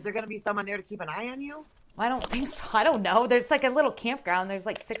here. Is there going to be someone there to keep an eye on you? Well, I don't think so. I don't know. There's, like, a little campground. There's,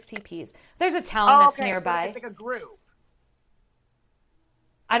 like, 6 teepees. There's a town that's nearby. So it's like a group.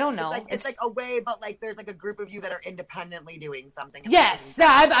 I don't know. It's like a way, but like there's like a group of you that are independently doing something. Yes,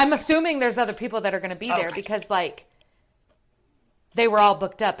 I'm assuming there's other people that are going to be there because like they were all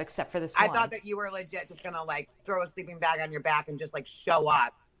booked up except for this one. I thought that you were legit just going to like throw a sleeping bag on your back and just like show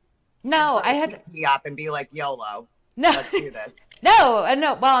up. No, I had to be up and be like YOLO. No, let's do this. No.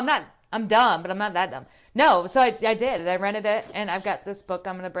 Well, I'm not. I'm dumb, but I'm not that dumb. No, so I did. I rented it, and I've got this book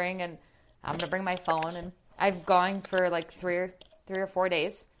I'm going to bring, and I'm going to bring my phone, and I'm going for like 3 or 4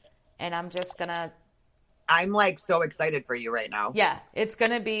 days, and I'm just gonna. I'm like so excited for you right now. Yeah, it's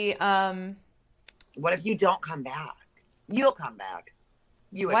gonna be. What if you don't come back? You'll come back.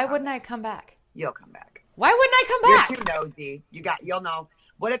 Why wouldn't I come back? You'll come back. Why wouldn't I come back? You're too nosy. You'll know.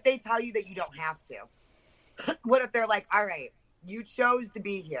 What if they tell you that you don't have to? What if they're like, all right, you chose to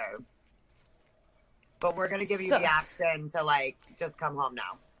be here, but we're gonna give you the option to like just come home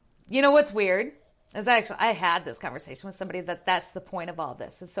now. You know what's weird? Is I had this conversation with somebody that's the point of all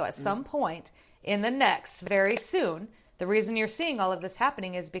this. And so at some point in the next, very soon, the reason you're seeing all of this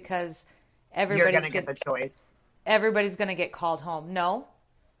happening is because everybody's going to get the choice. Everybody's going to get called home. No,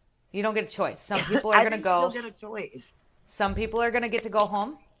 you don't get a choice. Some people are going to go. You'll get a choice. Some people are going to get to go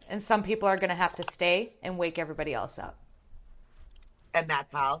home, and some people are going to have to stay and wake everybody else up. And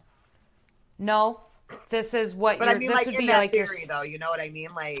that's how? No, this is what but you're. I mean, this like would in be that like theory, your, though. You know what I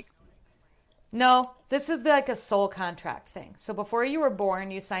mean? Like. No, this is like a soul contract thing. So before you were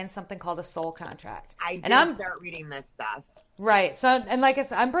born, you signed something called a soul contract. I did start reading this stuff. Right. So, and like I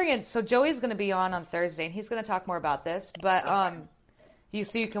said, so Joey's going to be on Thursday, and he's going to talk more about this. But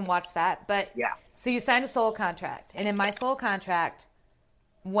you can watch that. But yeah. So you signed a soul contract, and in my soul contract,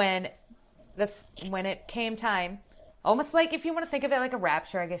 when it came time, almost like if you want to think of it like a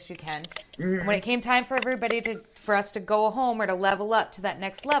rapture, I guess you can. Mm-hmm. When it came time for for us to go home or to level up to that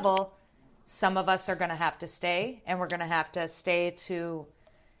next level. Some of us are going to have to stay, and we're going to have to stay to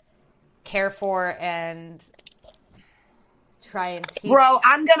care for and try and teach. Bro,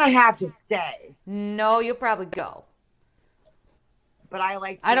 I'm going to have to stay. No, you'll probably go. But I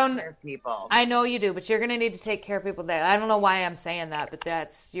like to I take don't. care of people. I know you do, but you're gonna need to take care of people. That I don't know why I'm saying that, but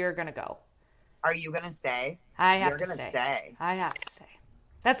you're gonna go. Are you gonna stay? I have You're to gonna stay. stay. I have to stay.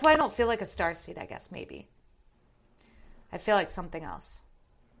 That's why I don't feel like a starseed. I guess maybe. I feel like something else.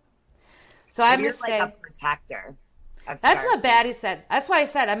 So I'm gonna stay. Like a protector. That's what Batty said. That's why I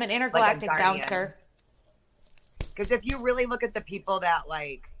said I'm an intergalactic bouncer. Because if you really look at the people that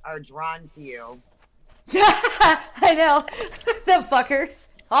like are drawn to you, I know the fuckers,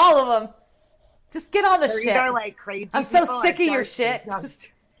 all of them. Just get on the ship. They're like crazy. I'm so sick of your shit.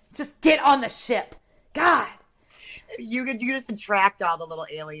 Just get on the ship. God. You just attract all the little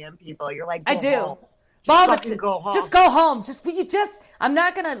alien people. You're like, I do. Home. Just go home. Just go home. I'm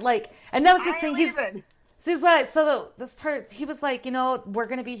not gonna like. And that was his thing. He's like, this part. He was like, we're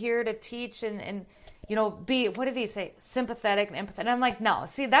gonna be here to teach and be. What did he say? Sympathetic and empathetic. And I'm like, no.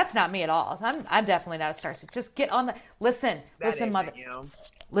 See, that's not me at all. I'm definitely not a starseed. Just get on the. Listen,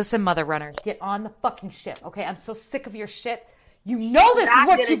 mother runner. Get on the fucking ship. Okay, I'm so sick of your shit. You know this is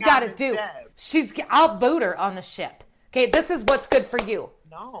what you got to do. I'll boot her on the ship. Okay, this is what's good for you.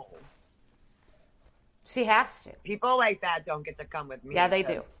 No. She has to. People like that don't get to come with me. Yeah, they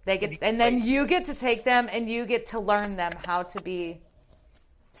do. Then you get to take them and you get to learn them how to be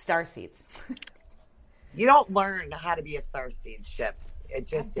starseeds. You don't learn how to be a starseed ship. It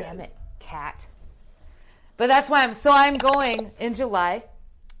just God damn it, cat. But that's why I'm going in July.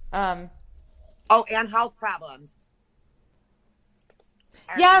 And health problems.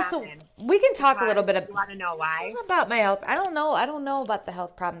 Yeah, so we can talk a little bit. You want to know why? About my health. I don't know about the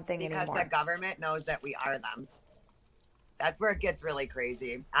health problem thing anymore. Because the government knows that we are them. That's where it gets really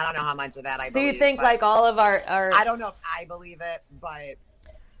crazy. I don't know how much of that I believe. So you think like all of our... I don't know if I believe it, but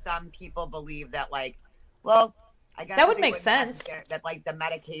some people believe that I guess... That would make sense. That like the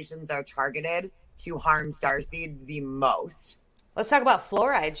medications are targeted to harm starseeds the most. Let's talk about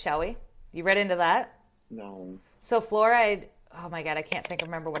fluoride, shall we? You read into that? No. So fluoride... Oh my God, I can't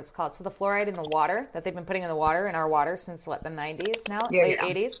remember what it's called. So the fluoride in the water that they've been putting in the water, in our water since the 90s now, late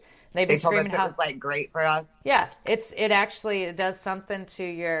 80s. They've been screaming how it was like great for us. Yeah, it does something to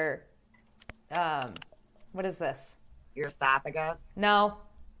your, what is this? Your esophagus? No,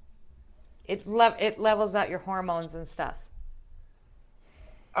 it levels out your hormones and stuff.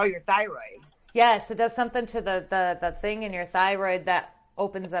 Oh, your thyroid. Yes, it does something to the thing in your thyroid that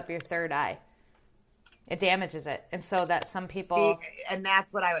opens up your third eye. It damages it. And so that some people... See, and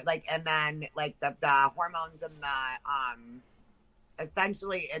that's what I would like. And then like the hormones and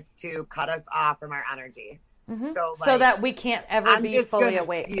essentially it's to cut us off from our energy. Mm-hmm. So that we can't ever be fully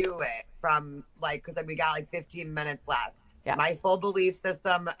awake. I'm just going to spew it from because we got 15 minutes left. Yeah. My full belief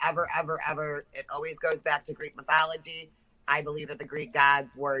system ever, it always goes back to Greek mythology. I believe that the Greek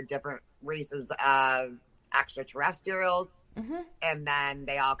gods were different races of extraterrestrials. Mm-hmm. And then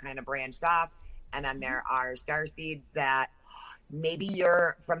they all kind of branched off. And then there are starseeds that maybe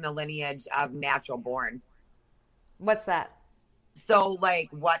you're from the lineage of natural born. What's that? So,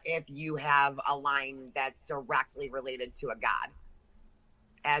 what if you have a line that's directly related to a god?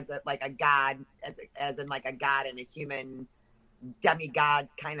 As a god, as in a god in a human demigod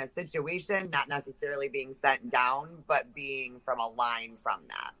kind of situation, not necessarily being sent down, but being from a line from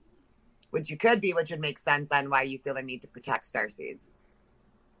that. Which would make sense on why you feel the need to protect starseeds.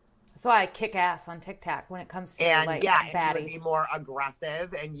 That's why I kick ass on TikTok when it comes to and you would be more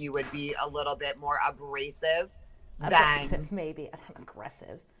aggressive and you would be a little bit more abrasive. Maybe I'm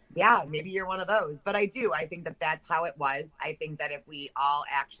aggressive. Yeah, maybe you're one of those. But I think that that's how it was. I think that if we all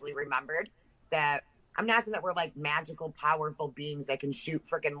actually remembered that, I'm not saying that we're magical, powerful beings that can shoot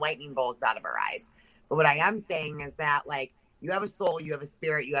freaking lightning bolts out of our eyes. But what I am saying is that you have a soul, you have a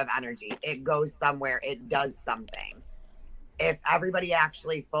spirit, you have energy. It goes somewhere. It does something. If everybody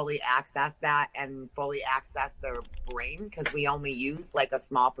actually fully access that and fully access their brain, because we only use a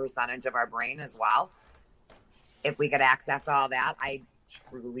small percentage of our brain as well. If we could access all that, I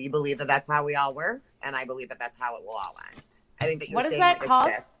truly believe that that's how we all were. And I believe that that's how it will all end. I think that what is that called?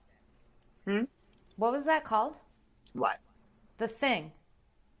 What was that called? What? The thing.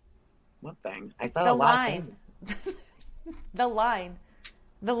 What thing? I said a lot of things. The line.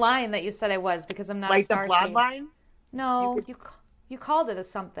 The line that you said I was, because I'm not a the bloodline? No, you called it a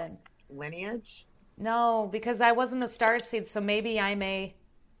something. Lineage? No, because I wasn't a starseed, so maybe I'm a...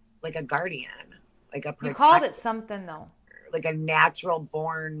 a guardian. A protector. You called it something, though. A natural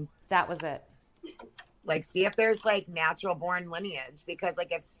born... That was it. See if there's, natural born lineage. Because,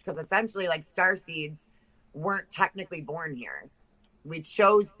 because essentially, starseeds weren't technically born here. We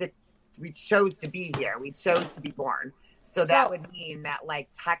chose to be here. We chose to be born. So that would mean that,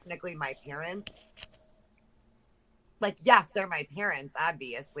 technically my parents... like, yes, they're my parents,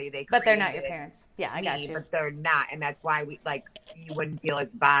 obviously. But they're not your parents. Yeah, I got you. But they're not. And that's why you wouldn't feel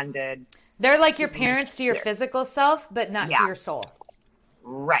as bonded. They're like your parents to your physical self, but not to your soul.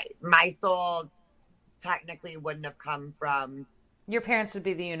 Right. My soul technically wouldn't have come from... Your parents would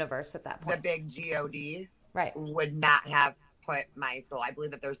be the universe at that point. The big God. Right. Would not have put my soul. I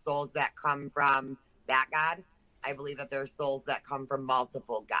believe that there's souls that come from that God. I believe that there's souls that come from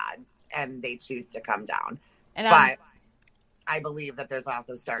multiple gods, and they choose to come down. But I believe that there's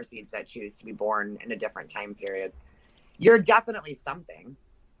also starseeds that choose to be born in a different time periods. You're definitely something.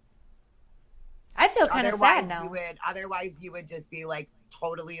 I feel kind of sad now. Otherwise, you would just be like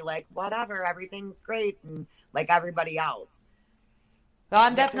totally like, whatever, everything's great, and like everybody else. Well,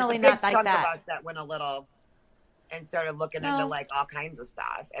 I'm definitely not like that. There's a big chunk of us that went a little and started looking into like all kinds of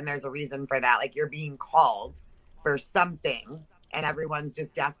stuff, and there's a reason for that. Like, you're being called for something, and everyone's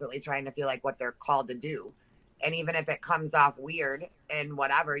just desperately trying to feel like what they're called to do. And even if it comes off weird and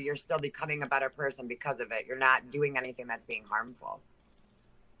whatever, you're still becoming a better person because of it. You're not doing anything that's being harmful.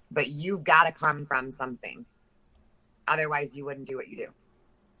 But you've got to come from something. Otherwise, you wouldn't do what you do.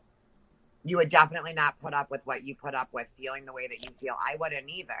 You would definitely not put up with what you put up with, feeling the way that you feel. I wouldn't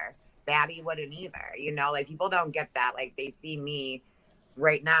either. Batty wouldn't either. You know, like, people don't get that. Like, they see me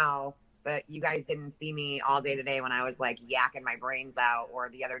right now, but you guys didn't see me all day today when I was like yakking my brains out, or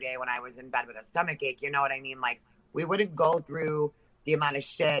the other day when I was in bed with a stomach ache. You know what I mean? Like, we wouldn't go through the amount of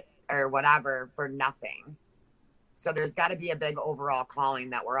shit or whatever for nothing. So there's got to be a big overall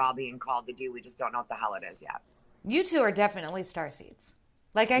calling that we're all being called to do. We just don't know what the hell it is yet. You two are definitely starseeds.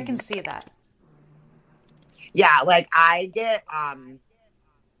 Like, I can see that. Yeah, like, I get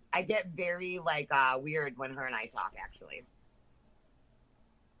very like weird when her and I talk, actually.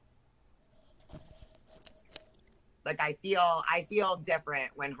 Like, I feel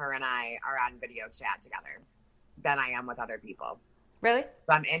different when her and I are on video chat together than I am with other people. Really?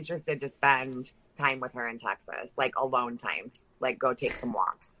 So I'm interested to spend time with her in Texas, like alone time, like go take some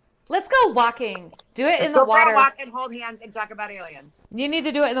walks. Let's go walking. Do it in the water. Let's go walk and hold hands and talk about aliens. You need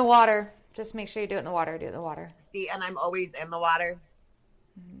to do it in the water. Just make sure you do it in the water. Do it in the water. See, and I'm always in the water.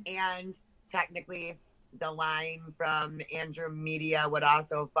 Mm-hmm. And technically, the line from Andromeda would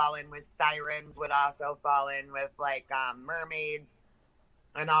also fall in with sirens, would also fall in with like mermaids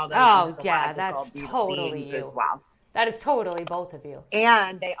and all those. Oh yeah, that's totally you as well. That is totally both of you.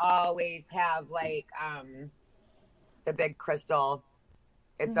 And they always have like the big crystal.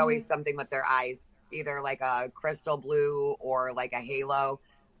 It's always something with their eyes, either like a crystal blue or like a halo.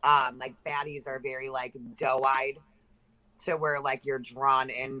 Like, baddies are very like doe-eyed, to where like you're drawn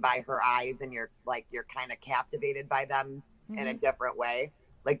in by her eyes and you're kind of captivated by them in a different way.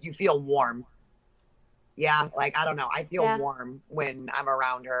 Like, you feel warm. Yeah, like, I don't know. I feel warm when I'm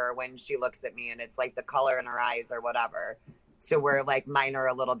around her, when she looks at me, and it's like the color in her eyes or whatever. So where like mine are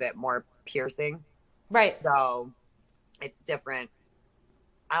a little bit more piercing. Right. So it's different.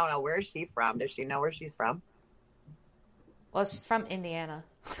 I don't know. Where is she from? Does she know where she's from? Well, she's from Indiana.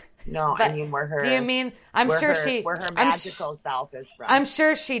 No, I mean where her. Do you mean? Where her magical self is from? I'm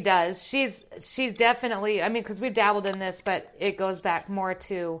sure she does. She's definitely. I mean, because we've dabbled in this, but it goes back more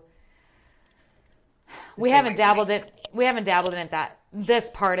to. We haven't dabbled in it this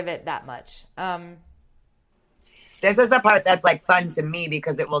part of it that much. This is the part that's like fun to me,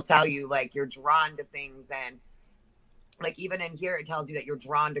 because it will tell you like you're drawn to things, and like even in here it tells you that you're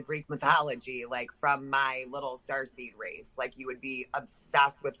drawn to Greek mythology, like from my little starseed race. Like, you would be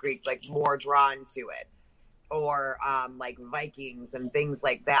obsessed with Greek, like more drawn to it, or like Vikings and things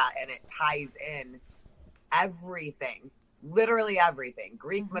like that, and it ties in everything. Literally everything.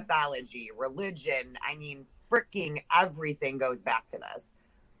 Greek mythology, religion, I mean, freaking everything goes back to this.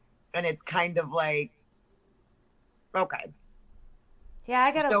 And it's kind of like, okay. Yeah, I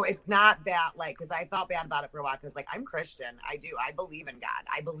gotta. So it's not that, like, because I felt bad about it for a while, because, like, I'm Christian. I believe in God.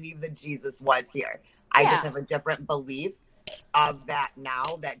 I believe that Jesus was here. I just have a different belief of that now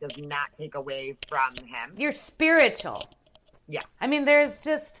that does not take away from him. You're spiritual. Yes. I mean, there's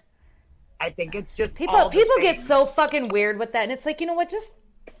just. I think it's just people get so fucking weird with that, and it's like, you know what, just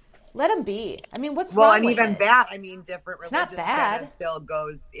let them be. I mean, what's wrong Well, and with even it? that, I mean, different religions not bad. kind of still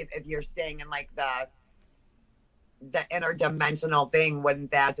goes, if you're staying in like the interdimensional thing,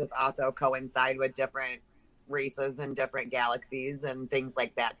 wouldn't that just also coincide with different races and different galaxies and things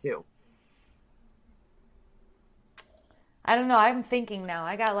like that too? I don't know. I'm thinking now.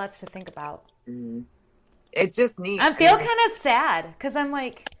 I got lots to think about. Mm-hmm. It's just neat. I feel kind of sad, because I'm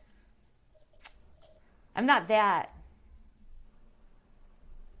like, I'm not that.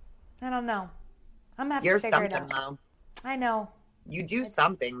 I don't know. I'm going to have to figure it out. Though. I know. You do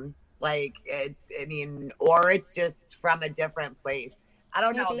something. Like or it's just from a different place. I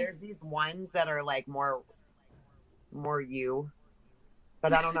don't know. Maybe. There's these ones that are like more you,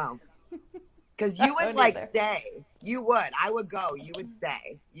 but I don't know. Because you would like either. stay. You would. I would go. You would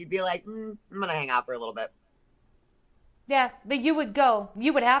stay. You'd be like, I'm going to hang out for a little bit. Yeah, but you would go.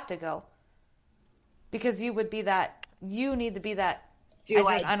 You would have to go. Because you would be that. You need to be that.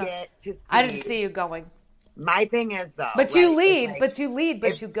 I get to see? I didn't see you going. My thing is, though. But you lead. But you lead,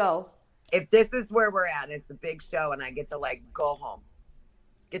 but you go. If this is where we're at, it's a big show, and I get to, like, go home.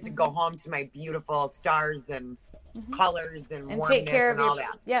 Get to go home to my beautiful stars and colors and warmness take care and of all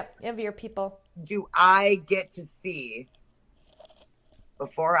that. Yep, of your people. Do I get to see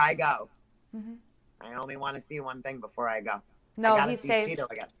before I go? I only want to see one thing before I go. No, I gotta he see stays.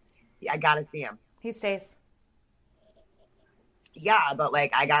 Cheeto again. I gotta see him. He stays. Yeah, but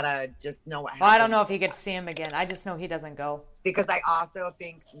like I gotta just know what happens. Well, I don't know if you get to see him again. I just know he doesn't go. Because I also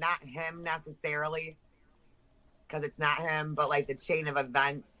think not him necessarily, because it's not him, but like the chain of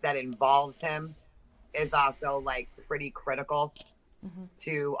events that involves him is also like pretty critical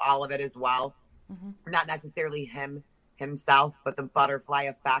to all of it as well. Not necessarily himself, but the butterfly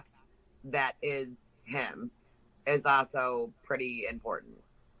effect that is him is also pretty important.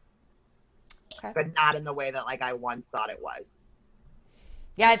 Okay. But not in the way that like I once thought it was.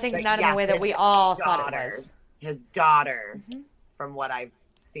 Yeah, I think But not in the way that we all thought it was. His daughter, from what I've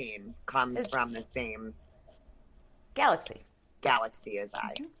seen, comes from the same Galaxy as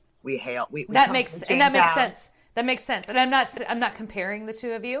I. We hail. We that come makes from the and same that makes town. sense. That makes sense. And I'm not comparing the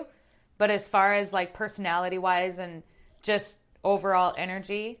two of you, but as far as like personality wise and just overall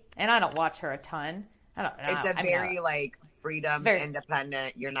energy, and I don't watch her a ton. It's a very like freedom, very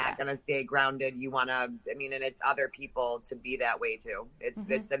independent. You're not gonna stay grounded. You wanna. I mean, and it's other people to be that way too.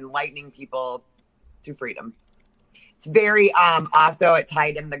 It's enlightening people to freedom. It's very also it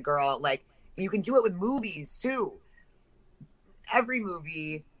tied in the girl like you can do it with movies too. Every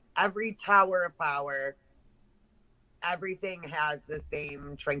movie, every Tower of Power, everything has the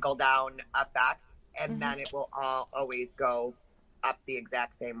same trickle down effect, and then it will all always go up the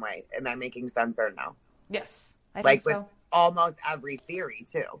exact same way. Am I making sense or no? Yes, I Like think with so. almost every theory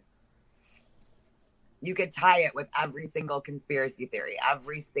too. You could tie it with every single conspiracy theory,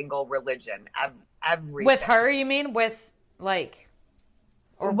 every single religion, every. With her, you mean? With like,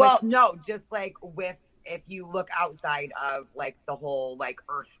 or well, with, no, just like with if you look outside of like the whole like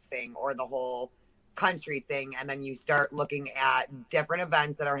Earth thing or the whole country thing, and then you start looking at different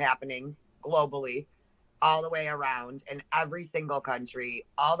events that are happening globally, all the way around in every single country,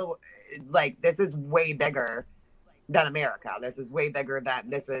 like this is way bigger than America. This is way bigger than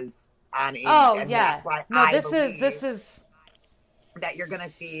this is on. oh and yeah, that's why no, I this believe is, that you're gonna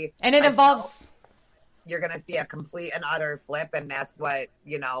see, and it involves. You're going to see a complete and utter flip, and that's what,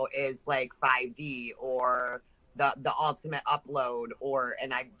 is like 5D or the ultimate upload,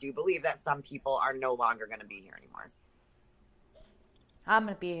 and I do believe that some people are no longer going to be here anymore. I'm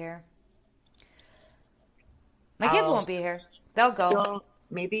gonna be here. My kids won't be here. They'll go.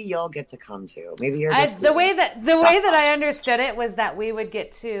 Maybe you'll get to come too. Maybe you're The way that I understood it was that we would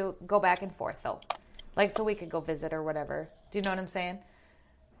get to go back and forth though, like so we could go visit or whatever. Do you know what I'm saying?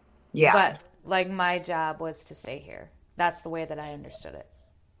 Yeah. But like my job was to stay here. That's the way that I understood it,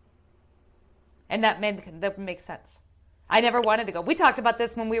 and that makes sense. I never wanted to go. We talked about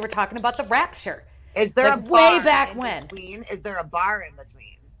this when we were talking about the Rapture. Is there like a bar way back in when? between? Is there a bar in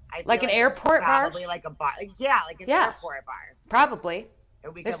between? I feel Like an airport bar? Probably like a bar. Yeah, like an airport bar. Probably.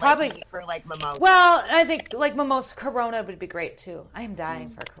 And we There's could probably meet for like mimosa. Well, I think like mimosa Corona would be great too. I am dying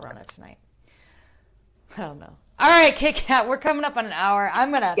for Corona tonight. I don't know. All right, Kit Kat, we're coming up on an hour. I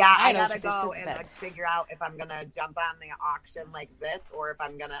gotta go and figure out if I'm gonna jump on the auction like this or if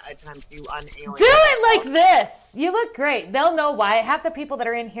I'm gonna attempt to unalienate. Do it like this. You look great. They'll know why. Half the people that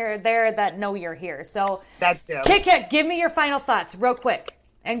are in here, there that know you're here. So that's true. Kit Kat, give me your final thoughts real quick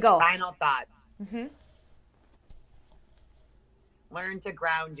and go. Final thoughts. Learn to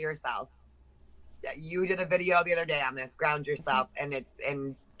ground yourself. You did a video the other day on this. Ground yourself, and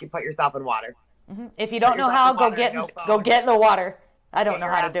you put yourself in water. If you don't know how, go get in the water. I don't know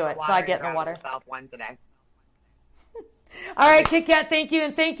how to do it, so I get in the water. Once a day. All right, Kit Kat, thank you.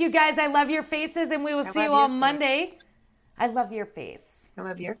 And thank you, guys. I love your faces, and we will see you on Monday. I love your face. I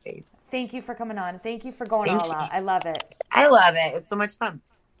love your face. Thank you for coming on. Thank you for going all out. I love it. I love it. It's so much fun.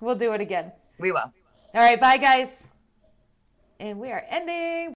 We'll do it again. We will. All right, bye, guys. And we are ending.